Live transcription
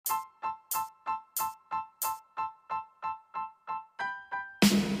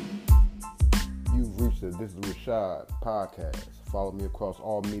to This is Rashad podcast. Follow me across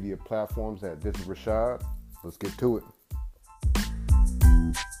all media platforms at This is Rashad. Let's get to it.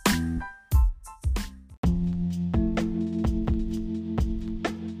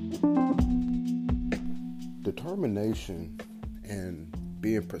 Determination and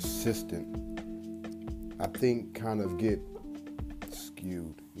being persistent, I think, kind of get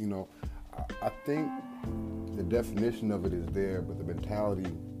skewed. I think the definition of it is there, but the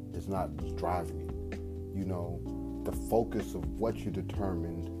mentality is not driving it. The focus of what you're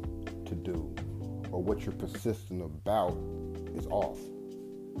determined to do or what you're persistent about is off.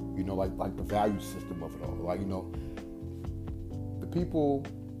 Like the value system of it all. The people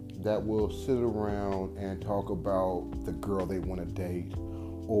that will sit around and talk about the girl they want to date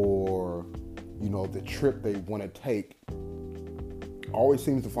or, the trip they want to take always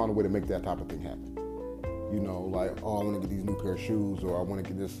seems to find a way to make that type of thing happen. I want to get these new pair of shoes, or I want to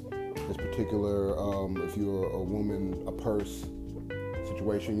get this particular, if you're a woman, a purse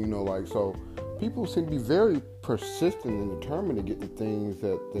situation, so people seem to be very persistent and determined to get the things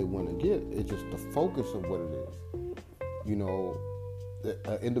that they want to get. It's just the focus of what it is.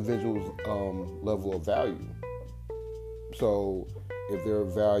 The individual's level of value. So if they're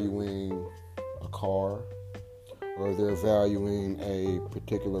valuing a car, or they're valuing a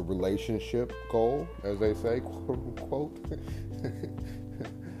particular relationship goal, as they say, quote unquote,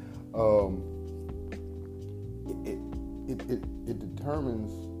 it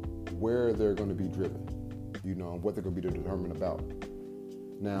determines where they're going to be driven, and what they're going to be determined about.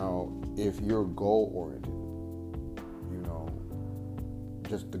 Now, if you're goal oriented,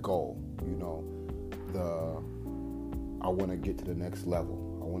 just the goal, I want to get to the next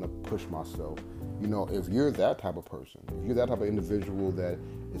level. I want to push myself. If you're that type of person, if you're that type of individual that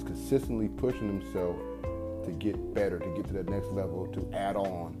is consistently pushing himself to get better, to get to the next level, to add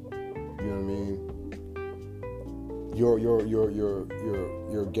on,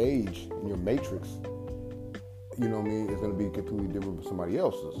 your gauge and your matrix, is going to be completely different from somebody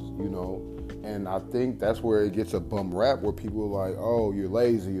else's, And I think that's where it gets a bum rap, where people are like, oh, you're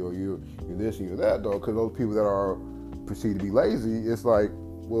lazy, or you're this and you're that, though, because those people that are perceived to be lazy, it's like,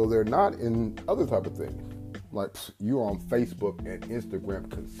 well, they're not in other type of things. Like, you're on Facebook and Instagram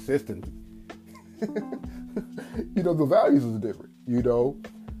consistently. The values is different,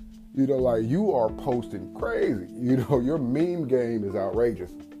 like, you are posting crazy. Your meme game is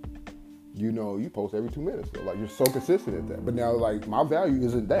outrageous. You post every 2 minutes. Like, you're so consistent at that. But now, like, my value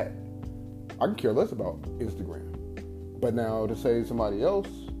isn't that. I can care less about Instagram. But now to say somebody else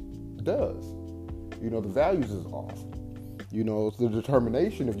does, the values is off. It's the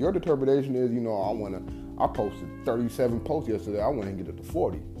determination. If your determination is, I posted 37 posts yesterday, I want to get it to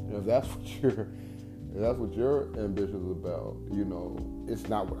 40. If that's what you're ambitious about, it's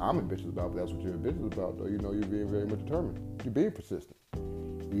not what I'm ambitious about, but that's what you're ambitious about, though. You're being very much determined. You're being persistent,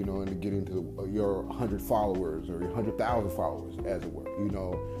 and getting to your 100 followers or your 100,000 followers, as it were.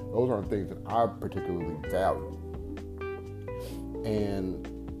 Those aren't things that I particularly value. And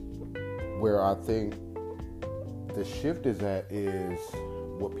where I think the shift is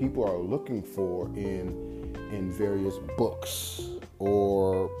what people are looking for in various books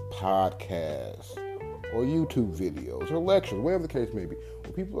or podcasts or YouTube videos or lectures, whatever the case may be.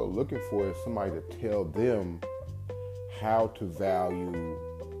 What people are looking for is somebody to tell them how to value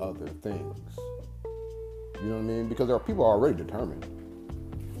other things. You know what I mean? Because there are people already determined.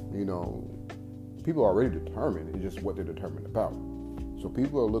 People are already determined. It's just what they're determined about. So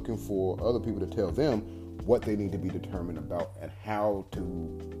people are looking for other people to tell them what they need to be determined about and how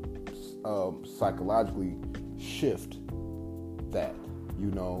to psychologically shift that.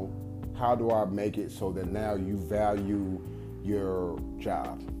 How do I make it so that now you value your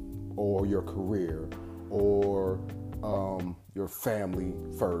job or your career or your family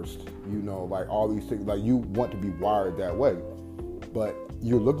first, like all these things. Like, you want to be wired that way, but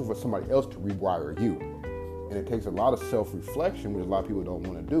you're looking for somebody else to rewire you. And it takes a lot of self-reflection, which a lot of people don't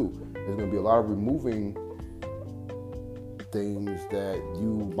want to do. There's going to be a lot of removing things that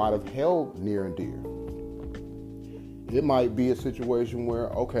you might have held near and dear. It might be a situation where,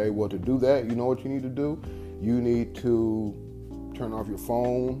 okay, well, to do that, you know what you need to do? You need to turn off your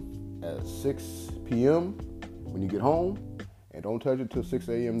phone at 6 p.m. when you get home, and don't touch it till 6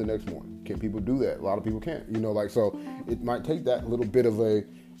 a.m. the next morning. Can people do that? A lot of people can't. So it might take that little bit of a,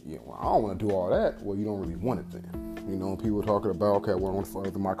 I don't want to do all that. Well, you don't really want it then. People are talking about, okay, well, I want to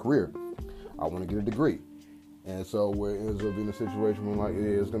further my career. I want to get a degree. And so we're in a situation where, like,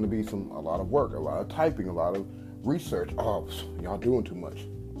 it's going to be a lot of work, a lot of typing, a lot of research. Oh, y'all doing too much.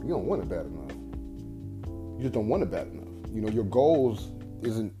 You don't want it bad enough. You just don't want it bad enough. Your goals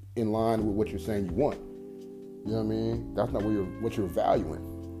isn't in line with what you're saying you want. You know what I mean? That's not what you're valuing.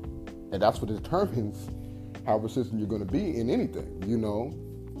 And that's what determines how persistent you're going to be in anything. You know,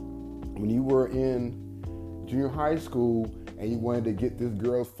 when you were in junior high school and you wanted to get this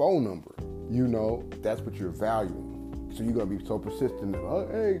girl's phone number, you know, that's what you're valuing. So you're going to be so persistent.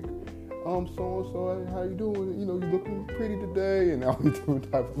 Hey, so-and-so, how you doing? You know, you're looking pretty today, and all these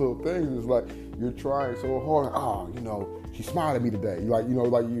different types of little things. It's like you're trying so hard. Oh, you know, she smiled at me today.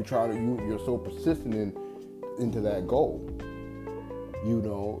 You're so persistent into that goal. You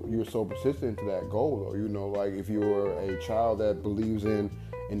know, you're so persistent into that goal. Or, you know, like if you're a child that believes in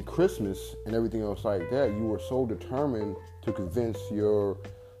Christmas and everything else like that, you are so determined to convince your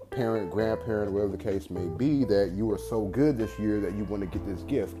parent, grandparent, whatever the case may be, that you are so good this year that you want to get this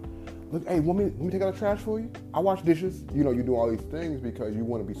gift. Look, hey, let me take out the trash for you? I wash dishes. You know, you do all these things because you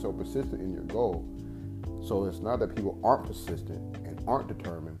want to be so persistent in your goal. So it's not that people aren't persistent and aren't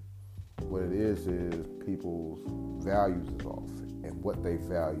determined. What it is people's values is off. And what they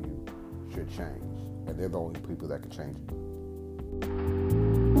value should change. And they're the only people that can change it.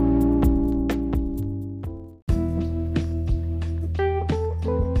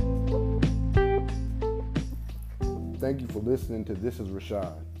 Thank you for listening to This is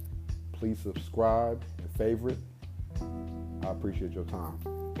Rashad. Please subscribe and favorite. I appreciate your time.